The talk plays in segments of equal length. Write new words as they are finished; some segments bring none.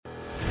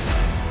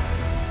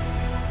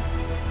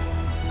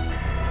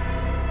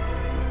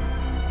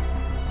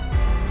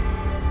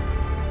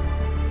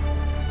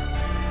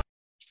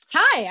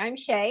Hi, I'm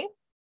Shay.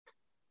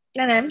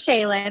 And I'm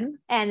Shaylin.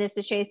 And this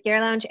is Shay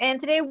Scare Lounge. And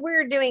today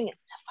we're doing,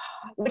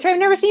 which I've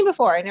never seen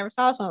before. I never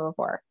saw this one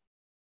before.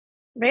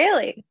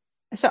 Really?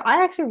 So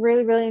I actually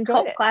really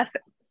enjoyed it.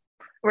 Classic.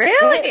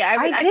 Really? I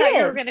did. thought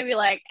you were going to be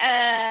like,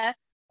 No,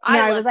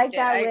 I was like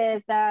that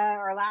with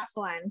our last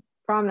one,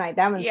 Prom Night.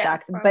 That one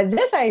sucked. But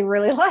this I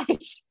really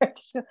liked.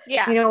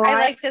 Yeah. You know why? I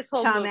like this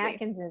whole Tom movie.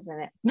 Atkins is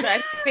in it. I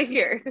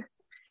figured.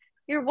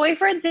 Your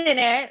boyfriend's in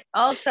it.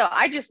 Also,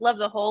 I just love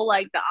the whole,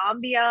 like, the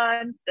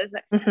ambiance.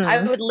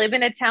 I would live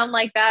in a town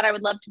like that. I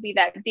would love to be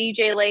that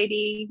DJ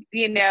lady,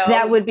 you know.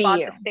 That would be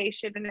you. The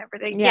station and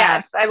everything. Yeah.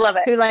 Yes, I love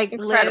it. Who, like,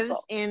 lives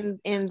in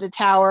the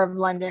Tower of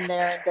London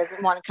there and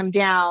doesn't want to come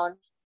down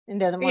and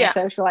doesn't want to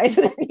socialize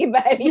with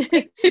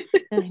anybody.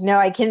 No,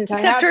 I can't tell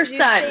you. Except her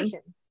son.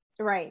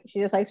 Right.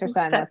 She just likes her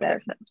son. That's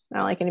it. I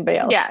don't like anybody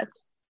else. Yes.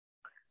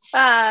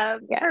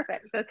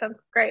 Perfect. That sounds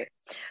great.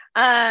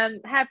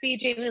 Happy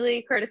Jamie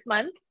Lee Curtis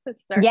month. This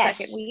is our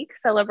second week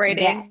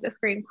celebrating the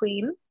Scream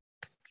Queen.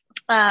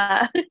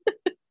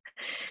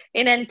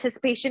 In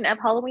anticipation of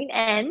Halloween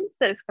Ends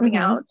that is coming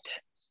out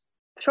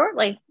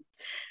shortly.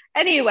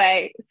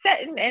 Anyway, set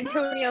in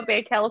Antonio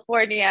Bay,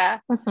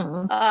 California.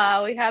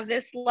 We have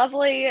this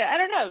lovely, I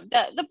don't know,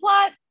 the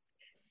plot,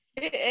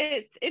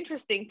 it's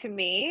interesting to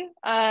me.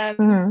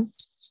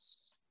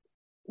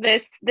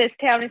 This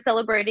town is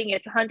celebrating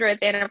its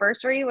 100th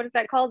anniversary. What is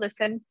that called? The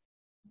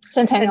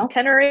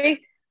Centenary?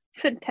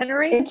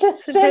 It's a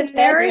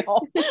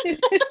centennial.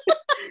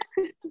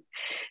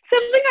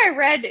 Something I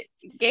read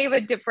gave a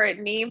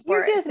different name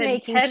for You're just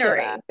making shit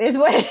up, is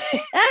what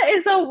that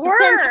is a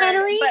word.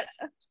 Centenary?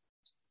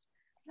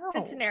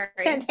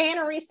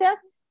 Centenary.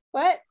 Centenary.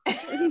 What?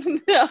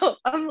 No,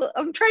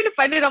 I'm trying to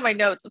find it on my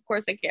notes. Of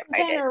course I can't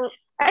find it.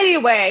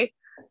 Anyway,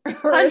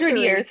 100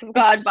 years have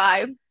gone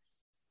by.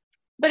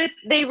 But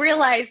they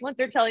realize once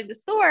they're telling the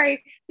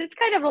story, it's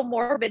kind of a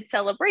morbid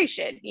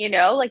celebration, you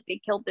know, like they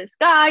killed this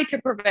guy to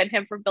prevent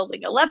him from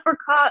building a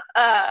leprechaun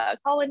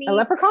colony. A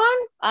leprechaun?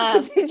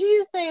 Did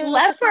you say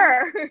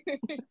leper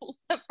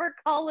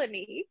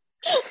colony?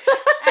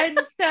 And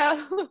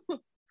so,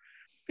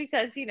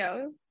 because, you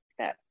know,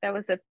 that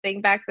was a thing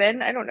back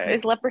then. I don't know.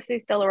 Is leprosy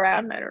still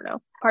around? I don't know.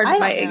 Pardon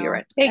my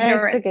ignorance.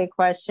 That's a good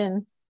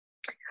question.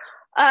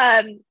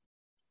 I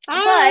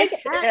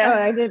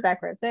did it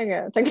backwards. There you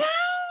go. It's like.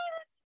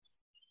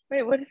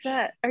 Wait, what is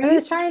that? I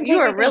was trying to. You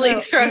are really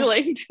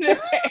struggling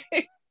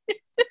today.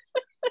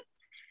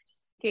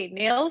 Okay,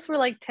 nails were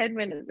like 10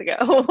 minutes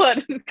ago. What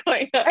is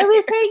going on? I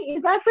was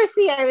taking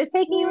leprosy. I was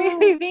taking away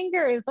my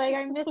fingers. Like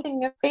I'm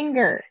missing a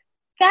finger.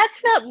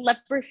 That's not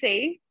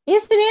leprosy.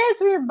 Yes, it is.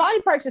 Where your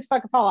body parts just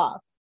fucking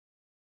fall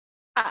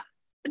off.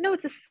 No,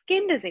 it's a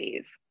skin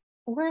disease.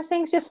 Where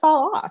things just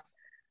fall off.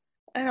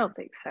 I don't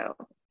think so.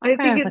 I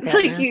think it's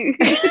like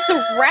it's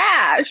a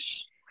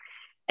rash.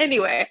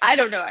 Anyway, I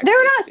don't know.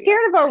 They're not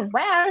scared of a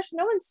rash.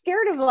 No one's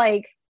scared of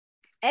like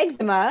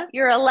eczema.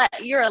 You're a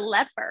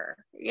leper.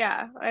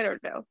 Yeah, I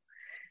don't know.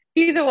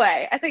 Either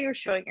way, I thought you were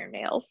showing your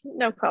nails.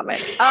 No comment.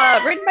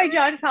 Written by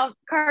John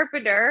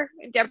Carpenter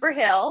and Deborah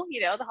Hill.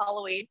 You know, the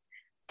Halloween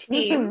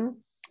team.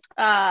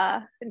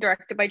 And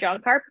directed by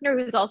John Carpenter,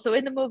 who's also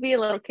in the movie. A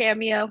little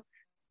cameo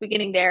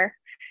beginning there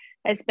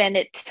as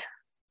Bennett.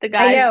 The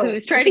guy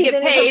who's trying to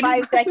get paid. For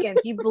 5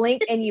 seconds. You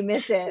blink and you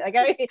miss it. Like,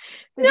 does he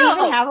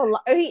even have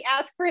he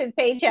asked for his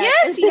paycheck.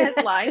 Yes, he has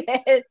lines.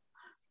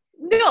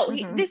 No,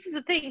 this is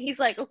the thing. He's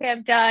like, okay,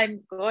 I'm done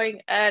going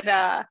and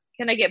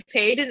can I get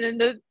paid? And then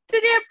the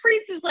damn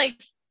priest is like,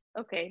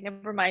 okay,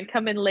 never mind.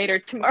 Come in later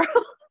tomorrow.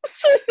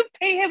 So you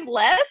pay him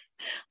less?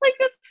 Like,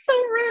 that's so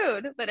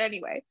rude. But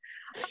anyway,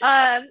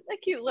 a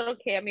cute little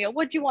cameo.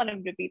 What do you want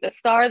him to be? The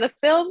star of the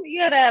film?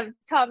 You gotta have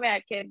Tom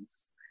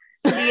Atkins.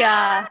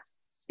 I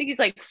think he's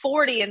like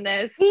 40 in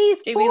this.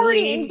 He's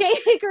 40 and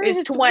Jamie Curtis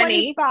is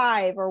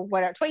 25 or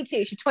whatever.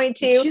 22. She's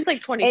 22. She's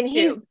like 22. And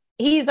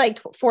he's like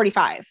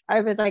 45.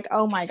 I was like,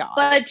 oh my God.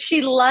 But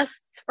she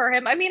lusts for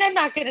him. I mean, I'm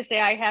not going to say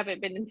I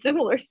haven't been in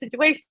similar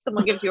situations.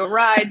 Someone gives you a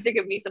ride, they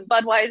give me some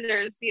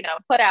Budweisers, you know,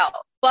 put out.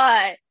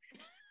 But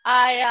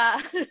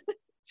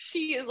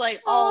she is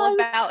like all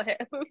about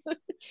him.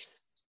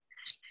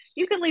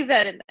 You can leave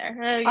that in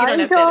there. You don't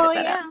have to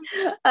edit that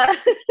out.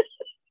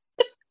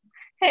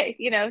 Hey,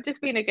 you know,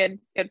 just being a good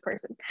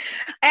person.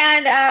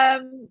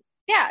 And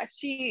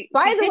she.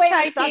 By the way,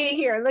 I'm stopping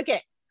here. Look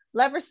at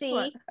leprosy.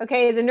 What?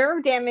 Okay, the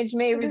nerve damage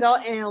may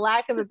result in a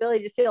lack of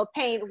ability to feel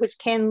pain, which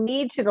can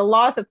lead to the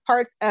loss of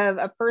parts of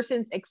a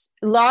person's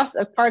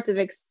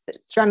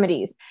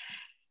extremities.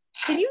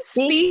 Can you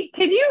speak?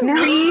 Can you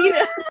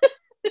read?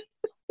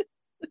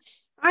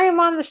 I am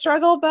on the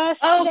struggle bus.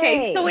 Oh,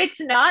 okay, so it's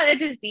not a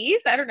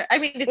disease. I don't know. I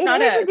mean, it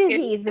is a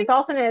disease. It's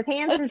also known as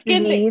Hansen's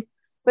disease.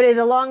 But it's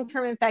a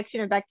long-term infection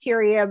of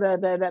bacteria,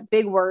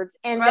 big words.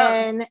 And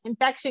then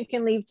infection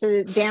can lead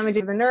to damage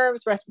of the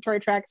nerves, respiratory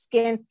tract,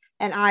 skin,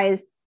 and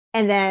eyes.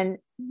 And then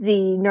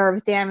the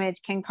nerves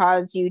damage can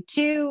cause you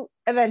to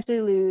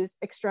eventually lose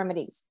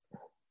extremities.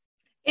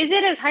 Is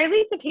it as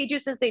highly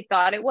contagious as they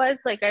thought it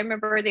was? Like, I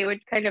remember they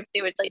would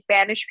like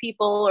banish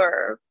people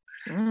or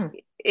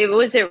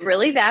was it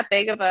really that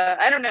big of a?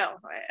 I don't know.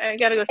 I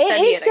gotta go study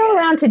it. It's still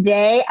around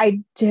today.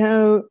 I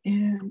don't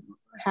know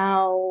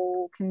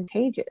how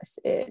contagious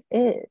it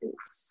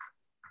is.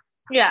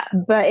 Yeah,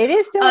 but it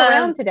is still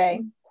around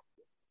today.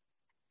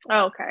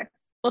 Okay.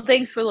 Well,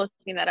 thanks for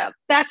looking that up.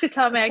 Back to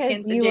Tom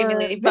Atkins and Jamie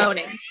Lee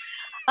boning.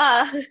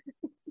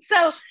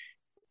 So,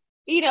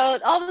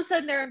 all of a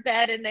sudden they're in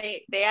bed and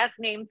they ask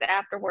names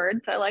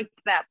afterwards. I liked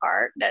that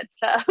part. That's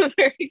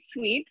very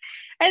sweet.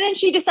 And then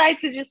she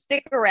decides to just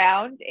stick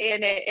around,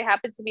 and it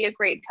happens to be a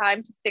great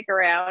time to stick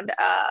around.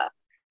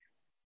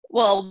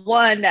 Well,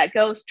 one, that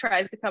ghost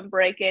tries to come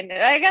break in.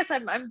 I guess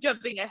I'm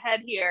jumping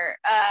ahead here.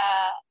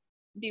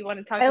 Do you want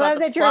to talk about the plot? I love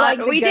that you're like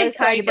the ghost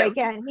tried to break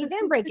in. He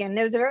didn't break in.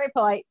 It was a very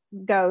polite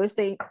ghost.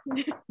 They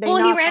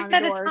well, he ran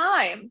out of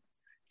time.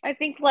 I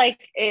think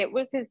it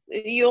was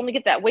you only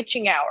get that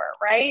witching hour,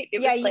 right? You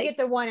get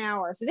the 1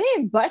 hour. So they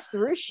didn't bust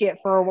through shit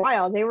for a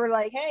while. They were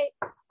like, hey,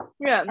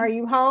 are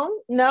you home?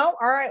 No?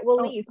 All right,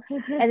 we'll leave.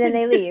 And then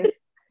they leave.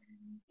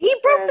 He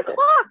broke the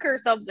clock or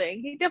something.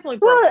 He definitely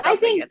broke something. I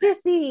think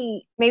just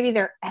maybe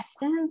their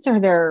essence or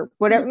their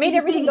whatever made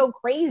everything go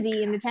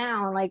crazy in the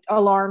town, like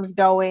alarms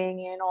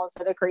going and all this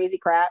other crazy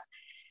crap.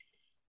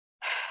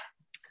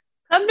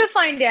 Come to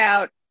find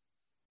out,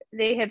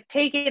 they have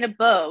taken a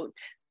boat.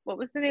 What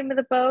was the name of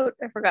the boat?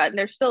 I've forgotten.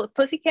 There's still a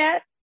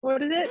Pussycat.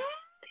 What is it?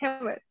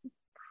 Damn it.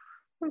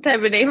 Some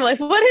type of name.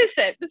 Like, what is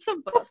it? There's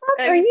some boat. What the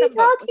fuck are you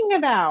talking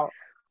about?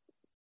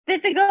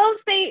 That the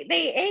ghosts,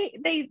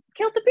 they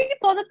killed the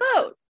people on the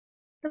boat.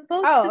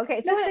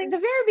 Okay. So at the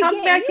very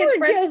beginning, you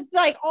were just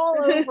all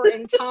over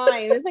in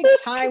time. It's like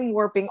time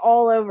warping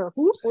all over.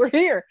 Whoop, we're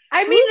here.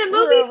 I mean, the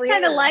movie's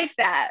kind of like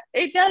that.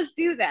 It does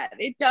do that.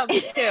 It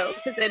jumps too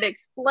because it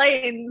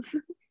explains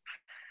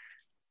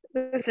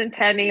the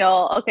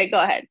centennial. Okay, go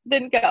ahead.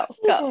 Then go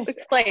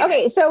explain.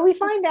 Okay, so we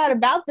find out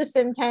about the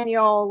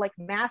centennial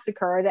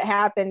massacre that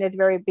happened at the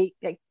very big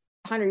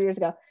 100 years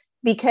ago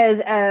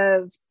because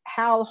of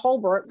Hal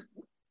Holbrook.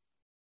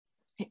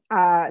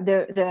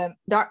 Father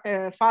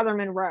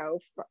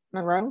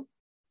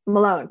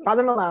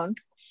Malone,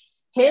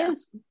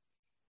 his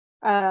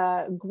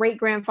great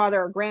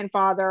grandfather or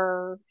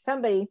grandfather,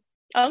 somebody,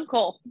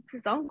 uncle. It's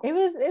his uncle. It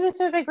was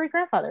his great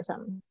grandfather or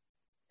something.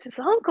 It's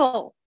his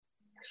uncle.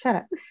 Shut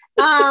up.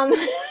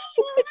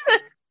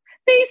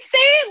 They say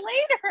it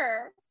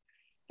later,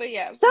 but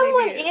yeah,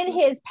 someone in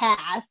his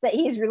past that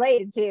he's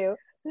related to.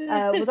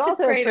 Was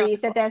also a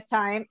priest at this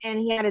time, and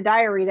he had a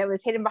diary that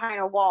was hidden behind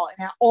a wall,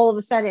 and all of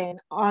a sudden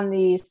on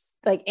these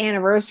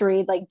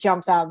anniversary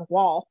jumps out of the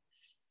wall,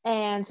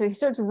 and so he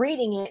starts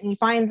reading it and he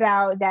finds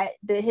out that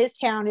his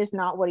town is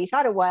not what he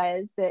thought it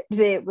was, that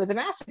it was a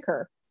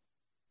massacre,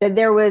 that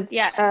there was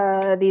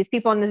these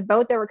people on this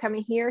boat that were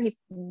coming here.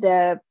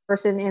 The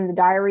person in the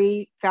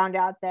diary found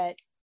out that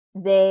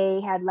they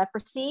had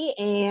leprosy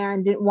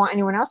and didn't want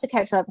anyone else to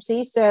catch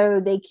leprosy,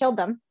 so they killed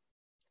them.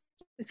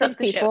 Six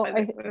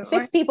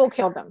people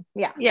killed them.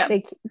 Yeah.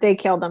 They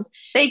killed them.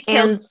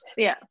 That's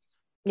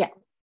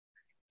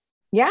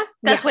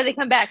why they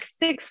come back.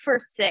 6 for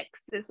 6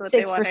 is what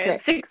they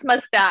wanted. 6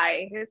 must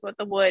die is what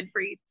the wood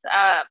reads.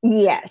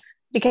 Yes,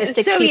 because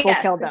 6 people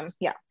killed them.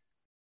 Yeah,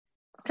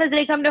 because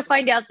they come to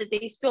find out that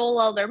they stole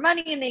all their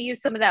money and they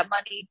used some of that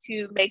money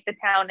to make the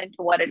town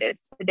into what it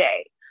is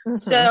today.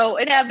 Mm-hmm. So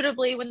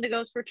inevitably, when the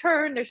ghosts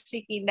return, they're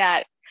seeking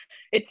that.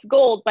 It's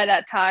gold by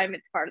that time.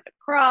 It's part of the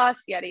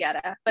cross, yada,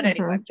 yada. But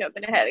anyway, I'm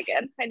jumping ahead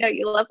again. I know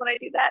you love when I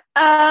do that.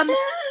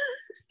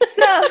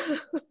 So,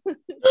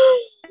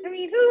 I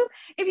mean,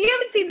 if you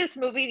haven't seen this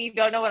movie and you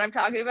don't know what I'm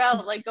talking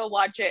about, go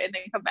watch it and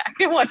then come back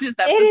and watch this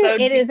episode.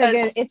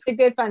 It's a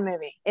good, fun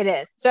movie. It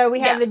is. So we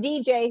have a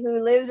DJ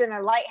who lives in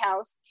a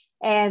lighthouse.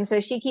 And so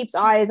she keeps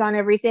eyes on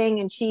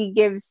everything, and she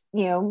gives,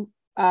 with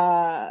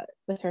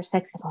her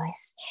sexy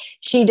voice,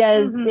 she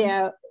does,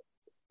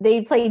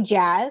 they play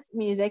jazz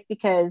music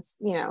because,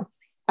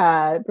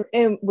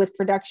 with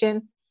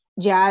production,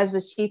 jazz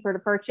was cheaper to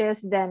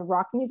purchase than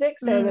rock music.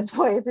 So that's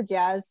why it's a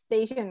jazz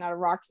station, not a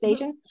rock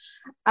station.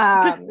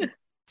 That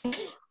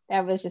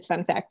was just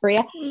fun fact for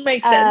you.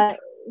 Makes sense.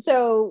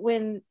 So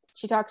when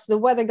she talks to the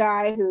weather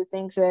guy who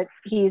thinks that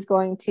he's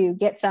going to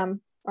get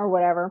some or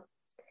whatever.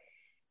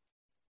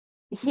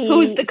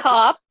 Who's the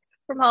cop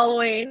from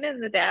Halloween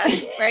and the dad,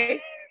 right?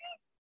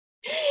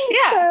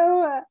 Yeah.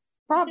 So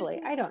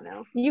probably. I don't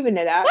know. You would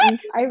know that. What?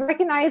 I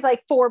recognize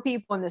 4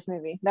 people in this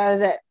movie. That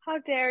is it. How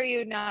dare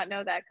you not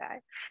know that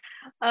guy?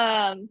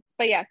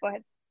 But yeah, go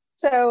ahead.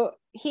 So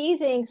he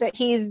thinks that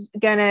he's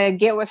gonna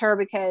get with her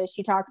because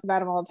she talks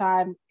about him all the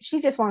time.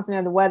 She just wants to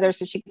know the weather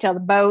so she can tell the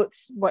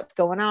boats what's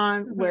going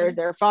on, where's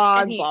their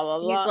fog, blah, blah,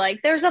 blah. He's like,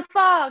 there's a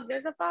fog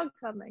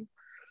coming.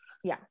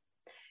 Yeah.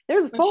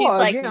 There's a fog.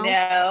 She's like,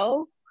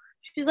 no.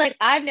 She's like,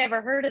 I've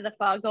never heard of the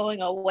fog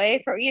going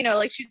away from,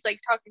 she's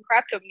talking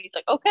crap to him. And he's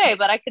like, okay,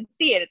 but I can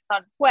see it. It's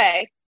on its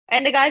way.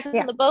 And the guys on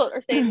the boat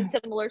are saying a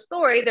similar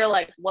story. They're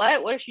like,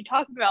 what? What is she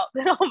talking about?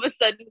 Then all of a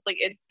sudden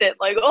it's instant,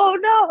 oh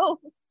no.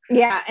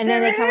 Yeah. And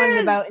then they come on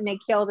the boat and they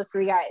kill the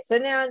 3 guys. So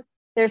now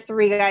there's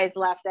 3 guys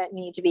left that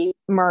need to be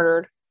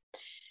murdered.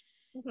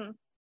 Mm-hmm.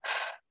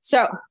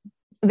 So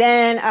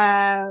Then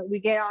we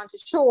get onto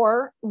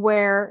shore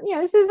where,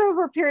 this is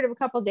over a period of a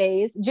couple of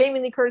days. Jamie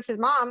Lee Curtis's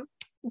mom,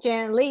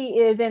 Janet Leigh,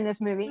 is in this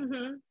movie.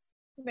 Mm-hmm.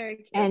 Very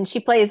cute. And she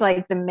plays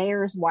like the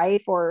mayor's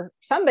wife or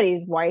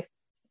somebody's wife.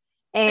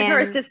 And her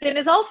assistant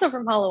is also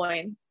from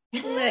Halloween.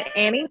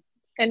 Annie.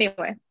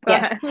 Anyway.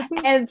 Yes.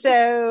 And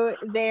so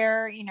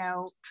they're,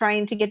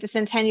 trying to get the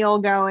centennial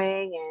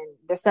going and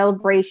the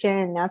celebration.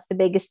 And that's the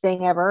biggest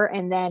thing ever.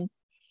 And then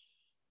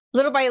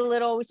little by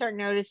little, we start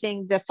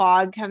noticing the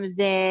fog comes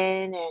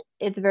in, and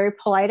it's very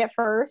polite at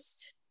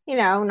first,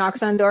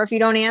 knocks on the door. If you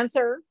don't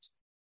answer,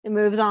 it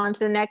moves on to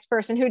the next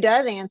person who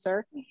does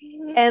answer.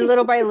 And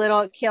little by little,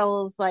 it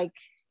kills like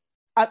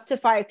up to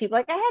 5 people.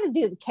 Like, I had to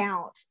do the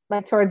count,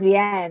 like towards the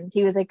end.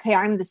 He was like, "Okay,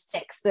 I'm the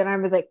 6th." And I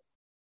was like,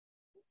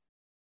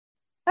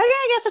 "Okay,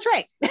 I guess that's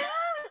right." Because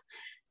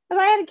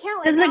I had to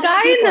count. Does the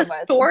guy in the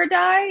store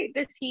die?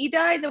 Does he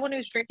die? The one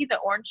who's drinking the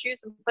orange juice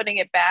and putting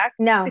it back?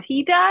 No. Did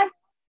he die?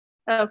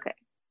 Okay.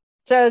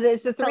 So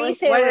there's the 3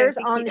 sailors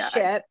on the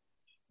ship,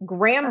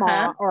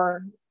 grandma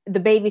or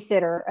the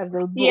babysitter of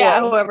the boy.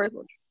 Yeah, whoever.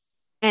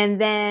 And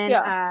then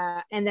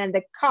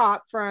the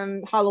cop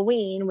from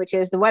Halloween, which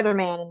is the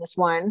weatherman in this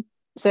one.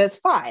 So it's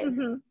 5.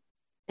 Mm-hmm.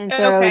 And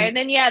so and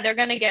then they're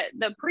gonna get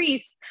the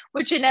priest,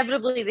 which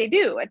inevitably they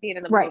do at the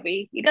end of the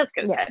movie. He does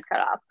get his head cut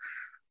off.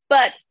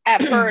 But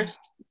at first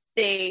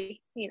they,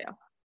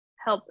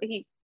 help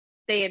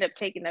they end up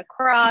taking the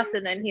cross,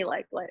 and then he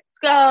lets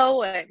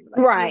go, and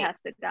he has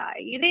to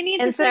die. They need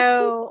and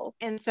so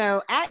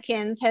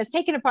Atkins has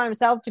taken upon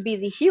himself to be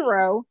the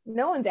hero.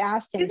 No one's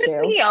asked him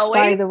to. He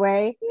always, by the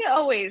way,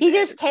 he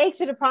just takes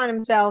it upon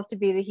himself to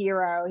be the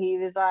hero. He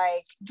was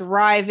like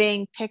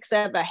driving, picks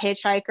up a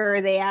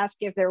hitchhiker. They ask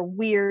if they're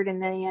weird,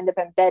 and then they end up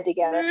in bed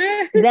together.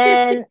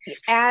 Then,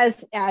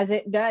 as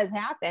it does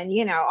happen,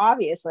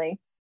 obviously,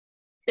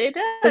 it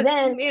does. So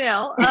then,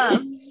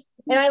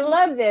 and I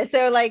love this.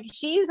 So like,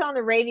 she's on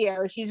the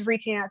radio, she's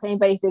reaching out to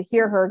anybody who could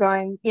hear her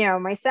going,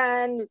 "My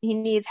son, he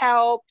needs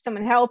help.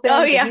 Someone help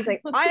him." He's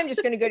like, "I'm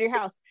just going to go to your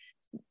house.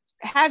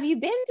 Have you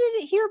been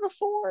to here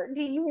before?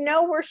 Do you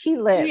know where she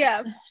lives?"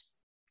 Yeah.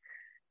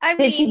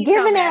 Did she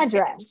give an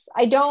address?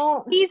 I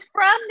don't. He's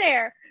from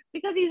there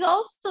because he's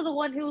also the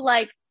one who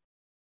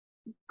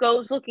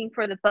goes looking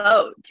for the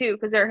boat too,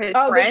 because they're his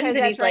friends,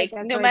 and he's like,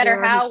 no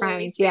matter how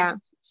friends,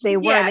 they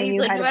were. Yeah, they he's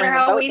knew like, how no to matter bring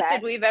how the boat wasted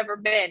back. we've ever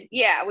been,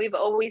 we've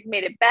always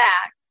made it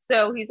back.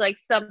 So he's like,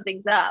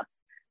 something's up.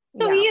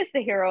 So he is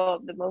the hero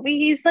of the movie.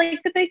 He's like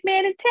the big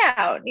man in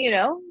town,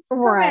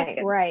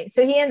 Right.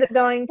 So he ends up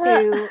going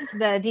to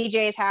the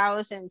DJ's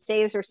house and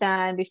saves her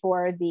son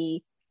before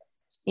the,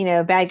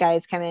 bad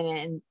guys come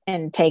in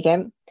and take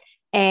him.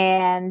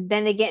 And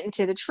then they get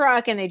into the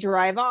truck and they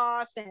drive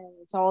off, and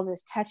it's all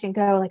this touch and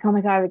go. Like, oh my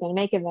God, they're going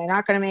to make it. They're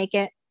not going to make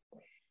it.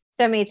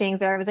 So many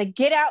things there. I was like,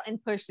 get out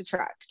and push the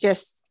truck.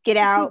 Just get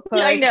out. Push.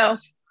 I know.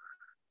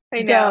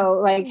 Go.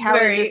 Like, how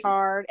is this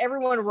hard?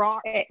 Everyone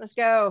rock. Let's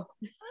go.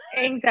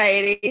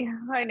 Anxiety.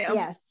 I know.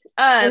 Yes.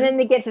 And then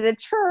they get to the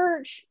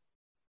church.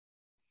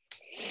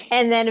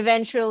 And then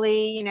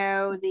eventually,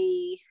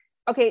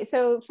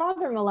 so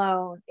Father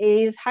Malone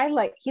is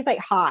he's like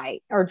high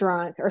or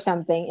drunk or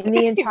something in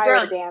the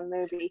entire damn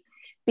movie,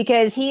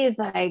 because he is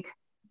like,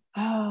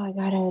 "Oh, I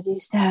gotta do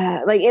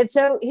stuff." Like, it's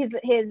so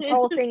his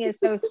whole thing is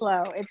so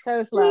slow. It's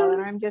so slow,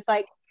 and I'm just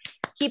like,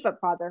 keep up,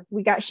 Father.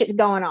 We got shit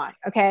going on.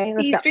 Okay,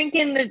 let's he's go.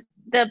 Drinking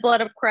the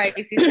blood of Christ.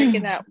 He's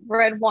drinking that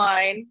red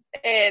wine,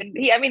 and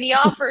he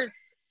offers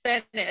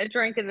Ben a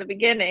drink in the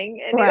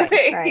beginning. Anyway,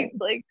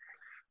 right.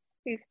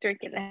 He's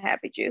drinking the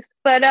happy juice,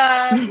 but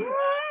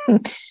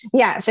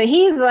so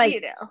he's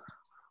like,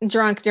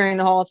 drunk during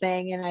the whole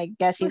thing, and I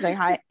guess he's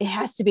like, it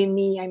has to be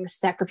me. I must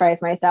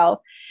sacrifice myself.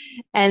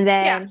 And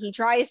then he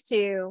tries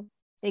to.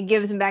 It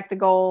gives him back the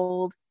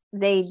gold.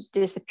 They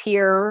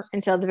disappear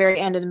until the very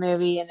end of the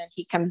movie, and then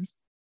he comes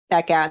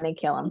back out and they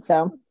kill him.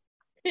 So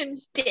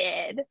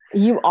dead.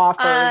 You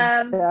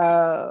offered,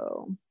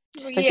 so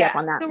stick up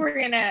on that. So we're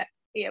gonna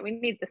we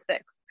need the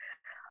 6.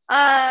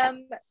 I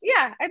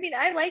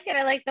like it.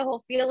 I like the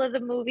whole feel of the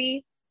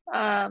movie.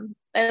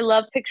 I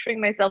love picturing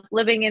myself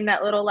living in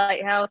that little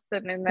lighthouse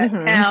and in that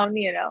town,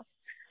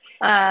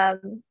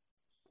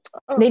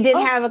 They did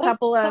have a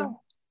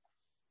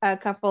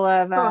couple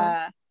of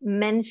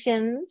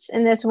mentions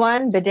in this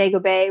one. Bodega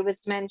Bay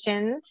was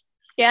mentioned.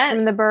 Yeah.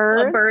 From the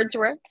birds. Birds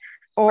were.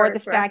 Or the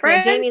fact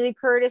that Jamie Lee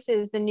Curtis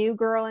is the new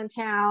girl in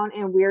town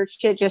and weird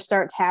shit just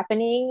starts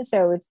happening.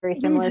 So it's very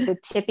similar to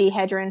Tippi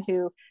Hedren,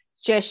 who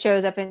just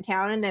shows up in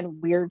town and then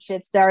weird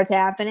shit starts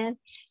happening.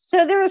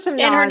 So there was some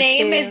nods. And her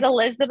name is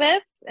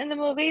Elizabeth in the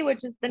movie,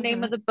 which is the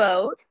name of the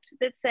boat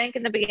that sank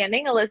in the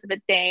beginning,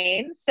 Elizabeth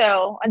Dane.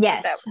 So I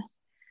think that was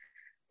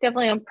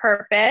definitely on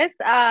purpose.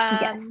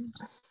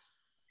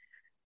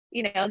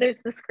 There's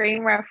the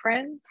Scream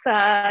reference.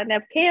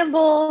 Neve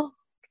Campbell,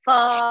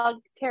 Fog,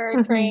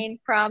 Terror Train,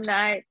 Prom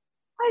Night.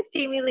 Why is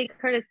Jamie Lee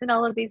Curtis in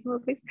all of these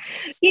movies?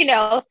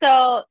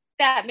 So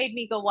that made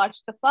me go watch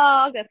The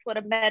Fog. That's what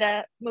a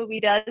meta movie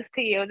does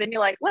to you. Then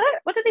you're like, what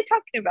are they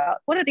talking about?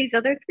 What are these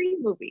other 3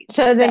 movies?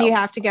 So then you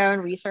have to go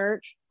and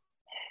research.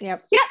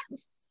 Yep. Yeah.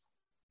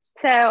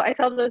 So I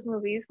saw those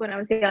movies when I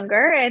was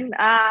younger, and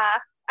I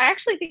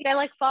actually think I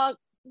like Fog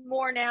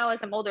more now as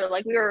I'm older.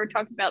 Like we were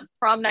talking about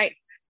Prom Night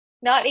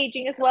not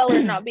aging as well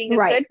or not being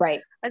as good.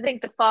 Right. I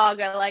think The Fog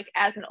I like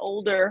as an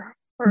older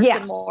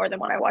person more than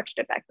when I watched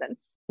it back then.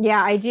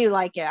 Yeah, I do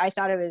like it. I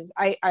thought it was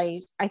I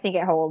think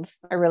it holds.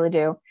 I really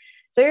do.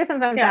 So here's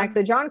some fun facts.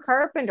 So John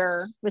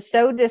Carpenter was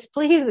so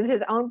displeased with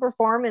his own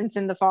performance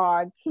in The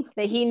Fog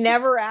that he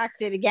never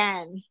acted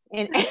again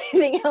in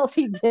anything else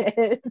he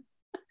did.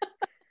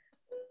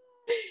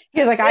 He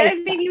was like,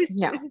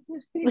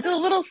 he's a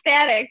little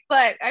static,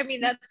 but I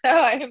mean, that's how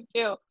I am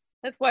too.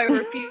 That's why I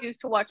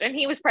refused to watch it. And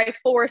he was probably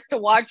forced to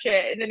watch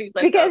it. And then he was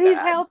like, because he's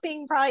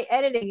helping, probably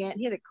editing it.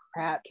 He's like,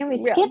 crap, can we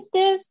skip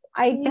this?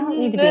 I don't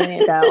need to be in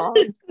it though.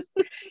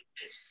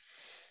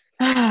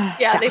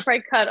 Yeah, they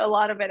probably cut a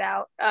lot of it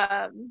out.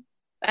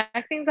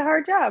 Acting's a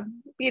hard job,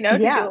 to do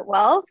it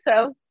well.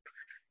 So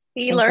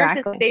he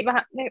learned to stay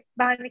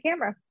behind the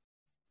camera.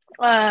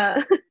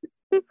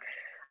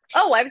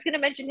 I was going to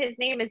mention his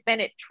name is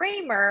Bennett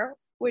Tramer,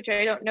 which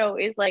I don't know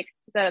is that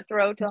a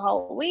throw to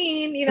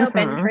Halloween?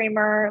 Ben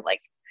Tramer,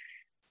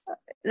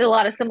 there's a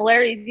lot of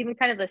similarities, even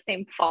kind of the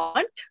same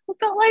font, I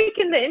felt like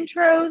in the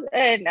intros.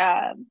 And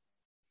I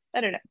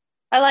don't know.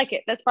 I like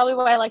it. That's probably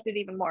why I liked it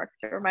even more,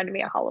 because it reminded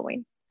me of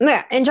Halloween.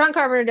 Yeah, and John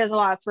Carpenter does a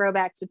lot of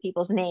throwbacks to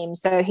people's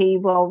names. So he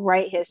will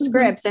write his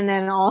scripts, and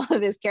then all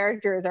of his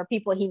characters are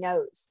people he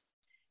knows.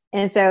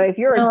 And so if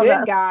you're a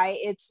good guy,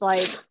 it's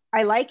like,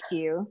 I liked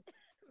you.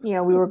 We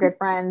were good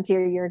friends.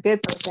 You're a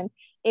good person.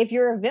 If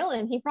you're a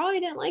villain, he probably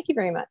didn't like you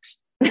very much.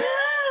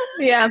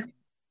 Yeah.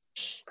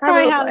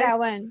 Probably how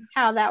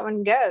that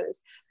one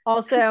goes.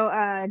 Also,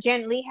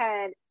 Janet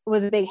Leigh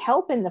was a big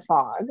help in The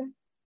Fog.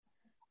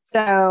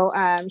 So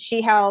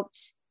she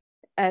helped.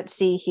 Let's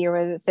see here.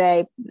 What does it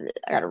say?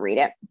 I gotta read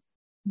it.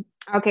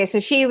 Okay, so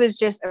she was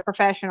just a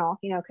professional,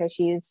 because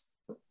she's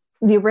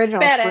the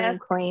original Scream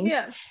Queen.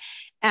 Yeah.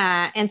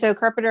 And so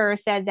Carpenter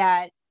said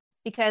that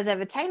because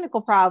of a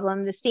technical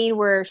problem, the scene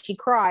where she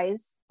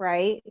cries,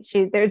 right?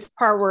 There's a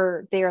part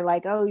where they're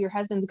like, "Oh, your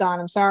husband's gone.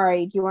 I'm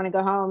sorry. Do you want to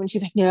go home?" And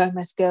she's like, "No, I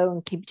must go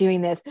and keep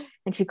doing this."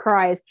 And she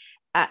cries.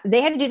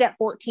 They had to do that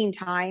 14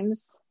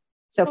 times.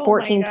 So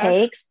 14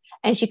 takes.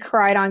 And she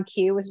cried on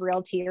cue with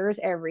real tears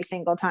every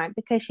single time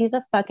because she's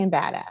a fucking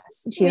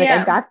badass. She's like,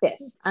 "I got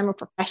this. I'm a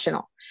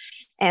professional."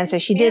 And so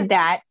she did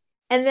that.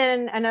 And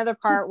then another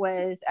part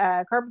was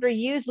Carpenter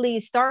used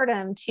Leigh's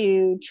stardom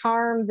to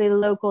charm the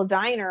local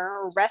diner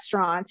or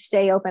restaurant to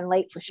stay open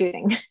late for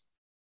shooting.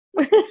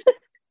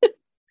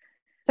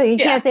 So you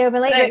can't stay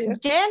open late,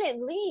 but Janet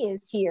Leigh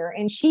is here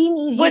and she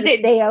needs you to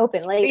stay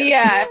open later.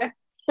 Yeah.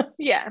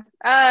 Yeah.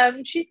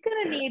 She's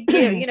gonna need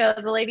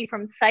the lady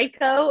from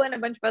Psycho and a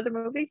bunch of other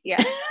movies.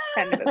 Yeah,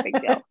 kind of a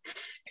big deal.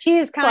 She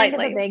is kind of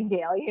a big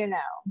deal,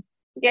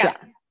 Yeah.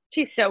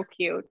 She's so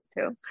cute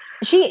too.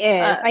 She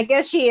is. I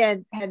guess she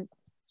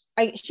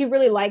she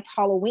really liked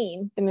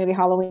Halloween, the movie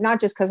Halloween, not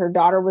just because her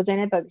daughter was in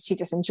it, but she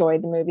just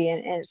enjoyed the movie in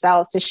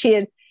itself. So she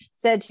had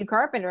said to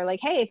Carpenter, like,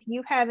 "Hey, if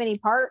you have any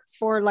parts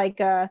for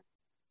a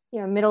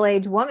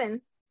middle-aged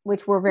woman,"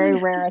 which were very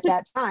rare at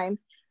that time,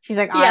 she's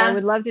like, "I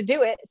would love to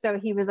do it." So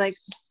he was like,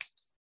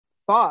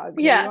 "Fog."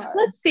 Yeah,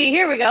 let's see.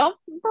 Here we go.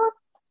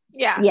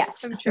 Yeah.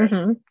 Yes. I'm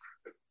sure.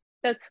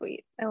 That's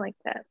sweet. I like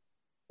that.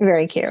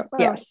 Very cute.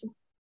 Yes.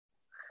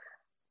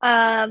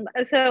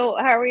 So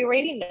how are we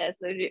rating this?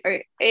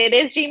 It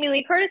is Jamie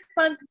Lee Curtis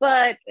month,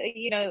 but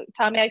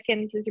Tom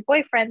Atkins is your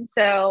boyfriend.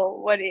 So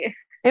what do you?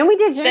 And we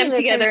did Jamie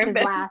Lee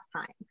Curtis last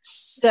time.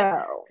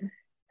 So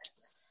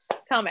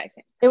Tom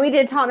Atkins. And we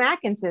did Tom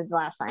Atkinson's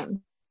last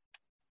time.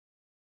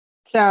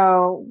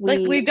 So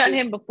we've done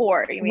him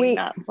before. You mean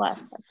not last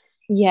time?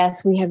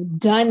 Yes, we have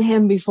done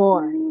him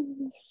before.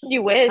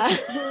 You wish.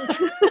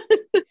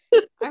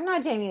 I'm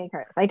not Jamie Lee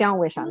Curtis. I don't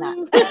wish on that.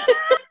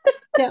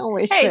 Don't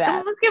wish for that.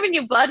 Someone's giving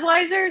you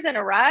Budweisers and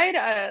a ride.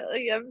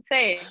 I'm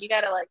saying you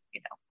gotta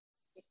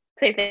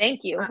say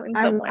thank you in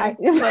some way.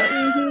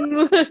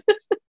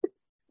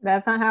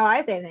 That's not how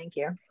I say thank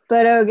you.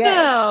 But okay.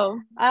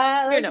 No.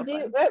 Let's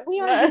do.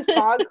 We want to do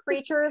fog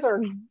creatures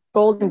or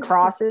golden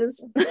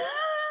crosses.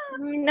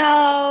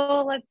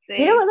 No, let's see.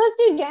 You know what? Let's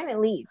do Janet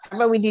Leigh's. How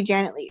about we do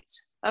Janet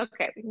Leigh's?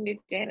 Okay, we can do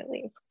Janet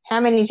Leigh's.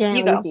 How many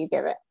Janet Leigh's do you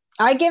give it?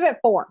 I give it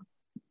 4.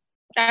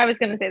 I was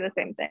going to say the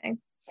same thing.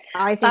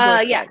 I think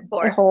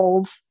 4. It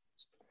holds.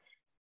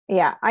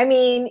 Yeah, I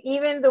mean,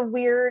 even the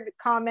weird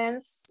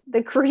comments,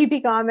 the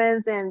creepy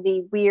comments, and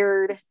the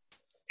weird.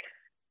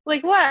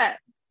 Like what?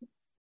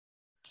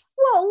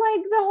 Well,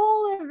 like the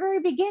whole very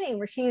beginning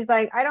where she's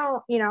like, I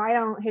don't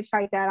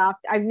hitchhike that often.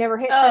 I've never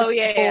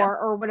hitchhiked before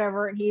or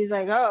whatever. And he's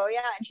like, oh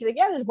yeah. And she's like,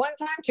 yeah, there's one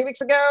time 2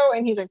 weeks ago.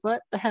 And he's like,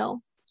 what the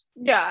hell?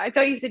 Yeah, I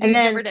thought you said you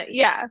never did.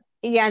 Yeah.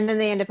 Yeah, and then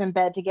they end up in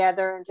bed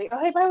together and say, oh,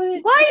 hey,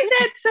 why is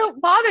that so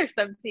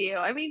bothersome to you?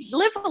 I mean,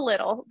 live a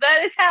little.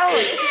 That is how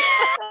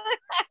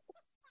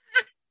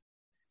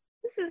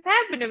this has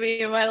happened to me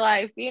in my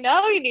life. You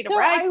need to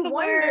ride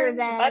somewhere. I wonder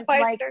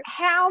then,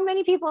 how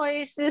many people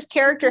is this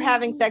character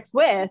having sex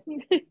with?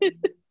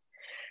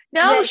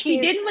 No, she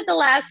didn't with the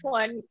last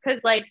one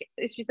because, like,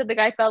 she said the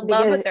guy fell in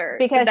love with her.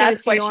 Because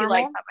that's why normal? she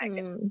liked Tom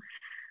Atkins.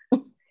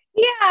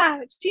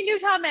 Yeah, she knew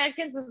Tom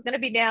Atkins was gonna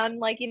be down.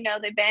 Like, you know,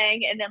 they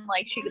bang, and then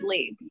like she could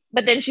leave.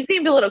 But then she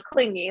seemed a little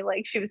clingy,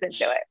 like she was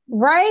into it.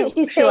 Right?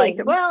 She liked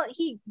him. Well,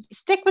 he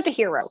stick with the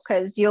hero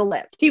because you'll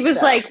live. He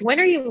was like, "When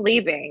are you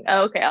leaving?"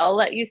 Oh, okay, I'll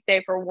let you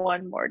stay for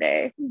one more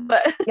day.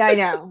 But yeah, I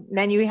know.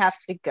 Then you have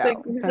to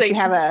go. Don't you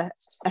have a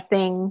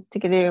thing to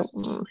do?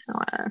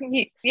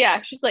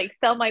 Yeah, she's like,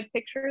 "Sell my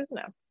pictures?"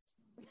 No,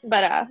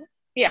 but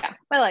yeah,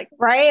 I like it.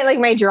 Right, like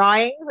my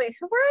drawings. Like,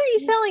 where are you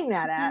selling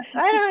that at?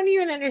 I don't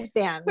even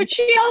understand. But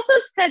she also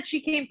said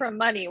she came from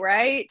money,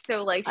 right?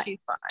 So like,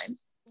 she's fine.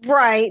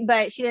 Right,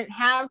 but she didn't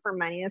have her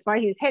money. That's why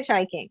he was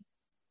hitchhiking.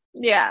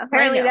 Yeah,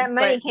 apparently that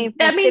money came from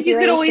that means you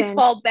could always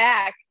fall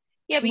back.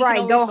 Yeah, but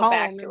right, go home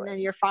and then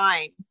you're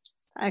fine.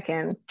 I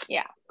can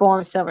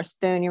blowing a silver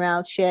spoon in your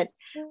mouth. Shit,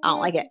 I don't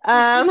like it.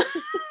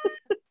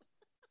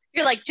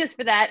 You're like, just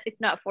for that,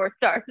 it's not 4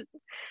 stars.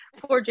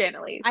 Poor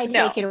Jana-Lee. I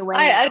take it away.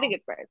 I think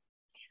it's great.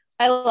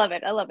 I love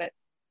it.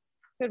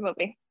 Good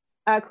movie.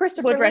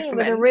 Christopher Lee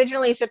was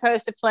originally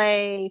supposed to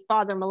play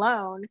Father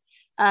Malone,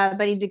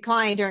 but he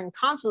declined during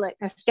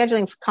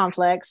scheduling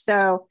conflicts.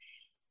 So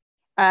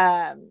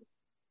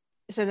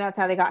that's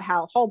how they got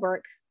Hal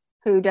Holbrook,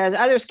 who does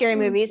other scary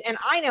movies. And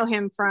I know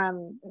him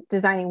from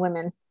Designing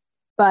Women,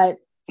 but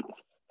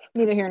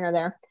neither here nor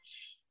there.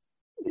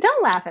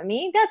 Don't laugh at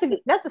me.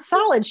 That's a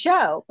solid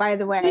show, by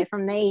the way,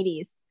 from the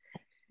 80s.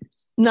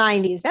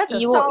 90s. That's a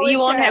solid You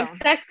won't show. have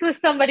sex with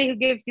somebody who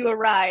gives you a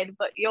ride,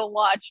 but you'll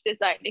watch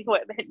Designing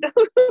Women.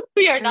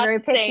 We are not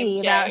the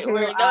same, Jay.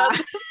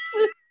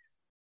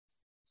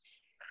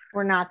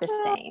 We're not the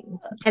same.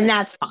 And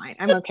that's fine.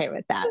 I'm okay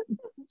with that.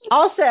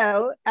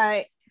 Also,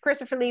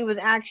 Christopher Lee was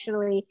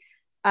actually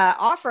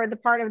offered the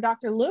part of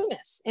Dr.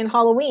 Loomis in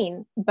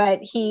Halloween, but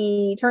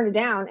he turned it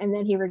down, and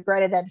then he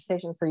regretted that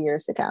decision for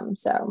years to come.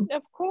 So,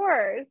 of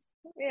course.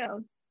 Yeah.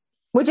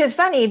 Which is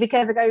funny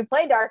because the guy who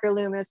played Dr.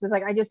 Loomis was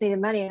like, I just needed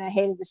money and I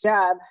hated this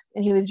job.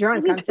 And he was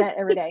drunk on set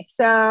every day.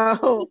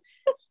 So,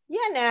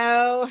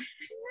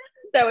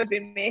 that would be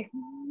me.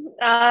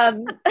 But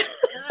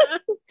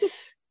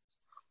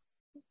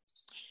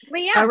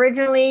yeah.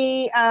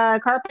 Originally,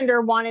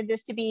 Carpenter wanted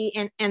this to be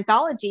an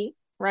anthology,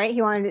 right?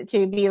 He wanted it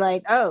to be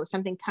like, oh,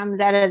 something comes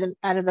out of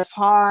the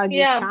fog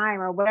each time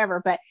or whatever,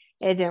 but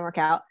it didn't work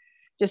out.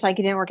 Just like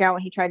it didn't work out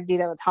when he tried to do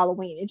that with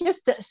Halloween. It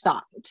just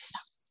stopped.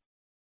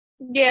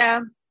 Yeah,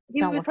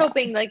 he was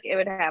hoping like it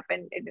would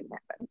happen. It didn't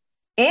happen.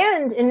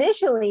 And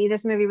initially,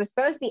 this movie was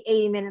supposed to be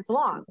 80 minutes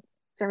long.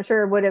 So I'm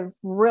sure you would have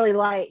really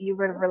liked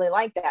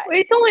that. Well,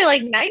 it's only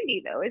like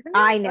 90 though, isn't it?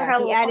 I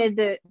know. He added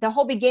the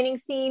whole beginning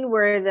scene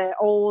where the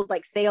old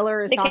like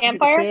sailor is talking to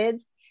the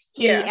kids.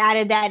 He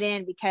added that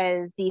in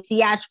because the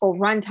theatrical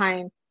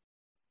runtime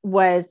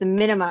was the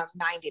minimum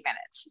 90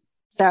 minutes.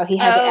 So he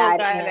had to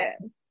add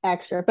in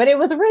extra. But it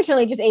was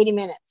originally just 80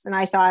 minutes. And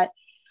I thought,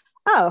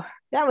 oh,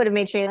 that would have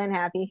made Shaylin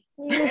happy.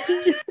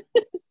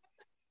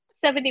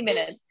 70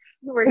 minutes.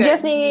 We're good.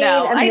 Just need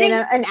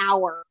an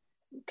hour.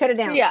 Cut it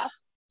down. Yeah.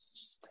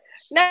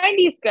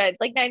 90 is good.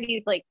 Like 90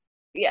 is like,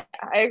 yeah,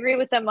 I agree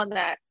with them on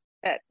that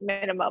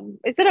minimum.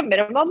 Is it a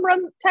minimum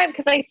run time?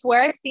 Because I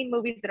swear I've seen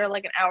movies that are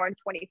like an hour and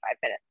 25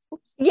 minutes.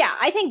 Yeah,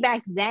 I think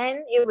back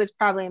then it was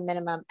probably a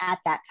minimum at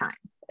that time.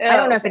 I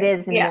don't know if it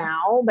is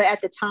now, but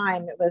at the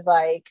time it was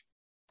like,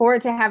 for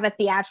it to have a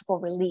theatrical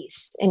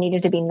release, it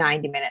needed to be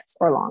 90 minutes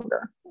or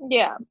longer.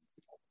 Yeah.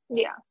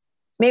 Yeah.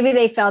 Maybe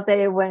they felt that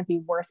it wouldn't be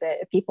worth it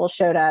if people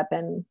showed up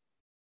and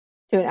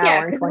to an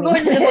hour and 20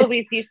 minutes. Going to the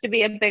movies used to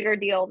be a bigger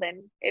deal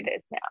than it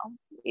is now.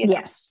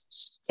 Yes.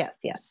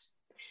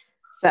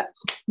 So,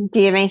 do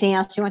you have anything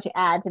else you want to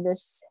add to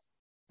this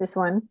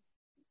one?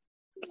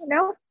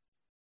 No.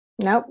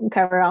 Nope.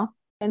 Cover it all.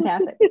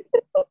 Fantastic.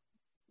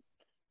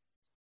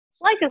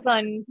 Like us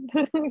on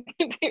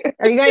computer.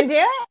 Are you going to do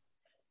it?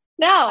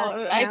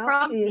 No, I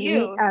promise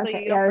you.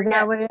 Okay. So is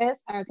that what it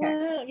is?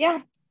 Okay. Yeah.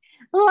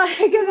 Like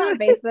us on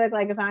Facebook,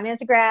 like us on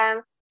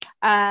Instagram,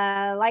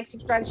 like,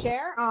 subscribe,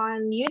 share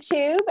on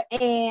YouTube,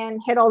 and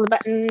hit all the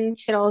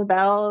buttons, hit all the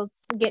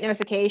bells, get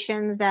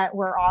notifications that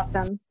we're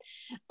awesome.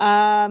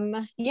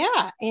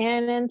 Yeah,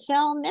 and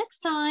until next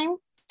time,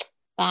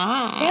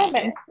 bye. Damn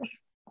it.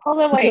 Hold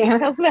on,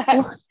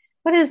 wait.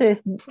 What is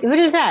this? What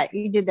is that?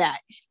 You did that.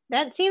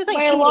 That seems like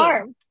my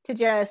alarm to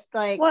just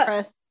like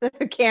press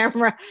the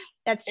camera.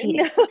 That's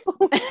cheating.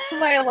 No,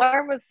 my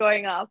alarm was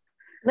going off.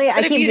 Like,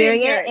 I keep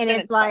doing it, and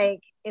it's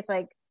like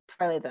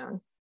Twilight Zone.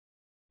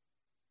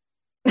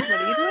 What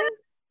are you doing?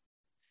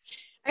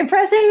 I'm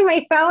pressing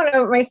my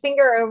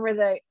finger over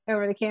the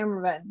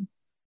camera button.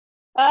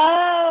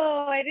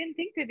 Oh, I didn't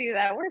think to do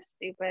that. We're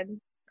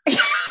stupid.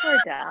 We're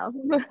dumb.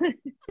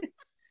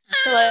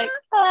 We're like,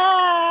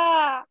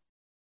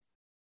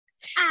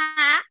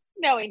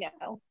 no, we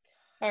know.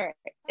 All right.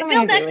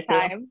 Until next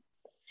time.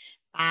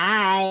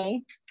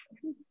 Bye.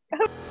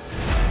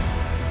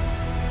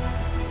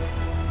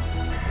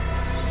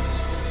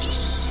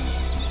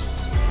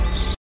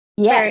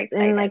 Yes,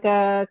 in like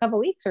a couple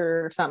weeks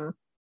or something.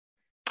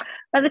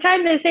 By the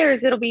time this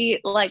airs, it'll be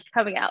like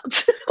coming out.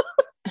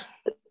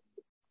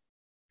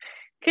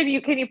 Can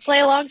you play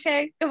along,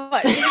 Shay? Come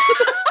on.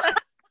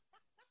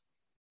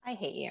 I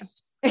hate you.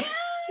 I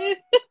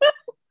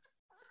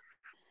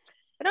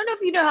don't know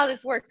if you know how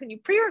this works. When you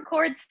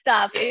pre-record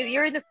stuff,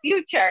 you're in the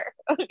future.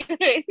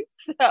 Okay,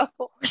 so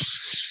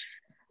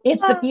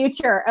it's the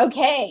future.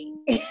 Okay.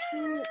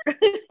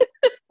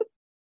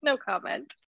 No comment.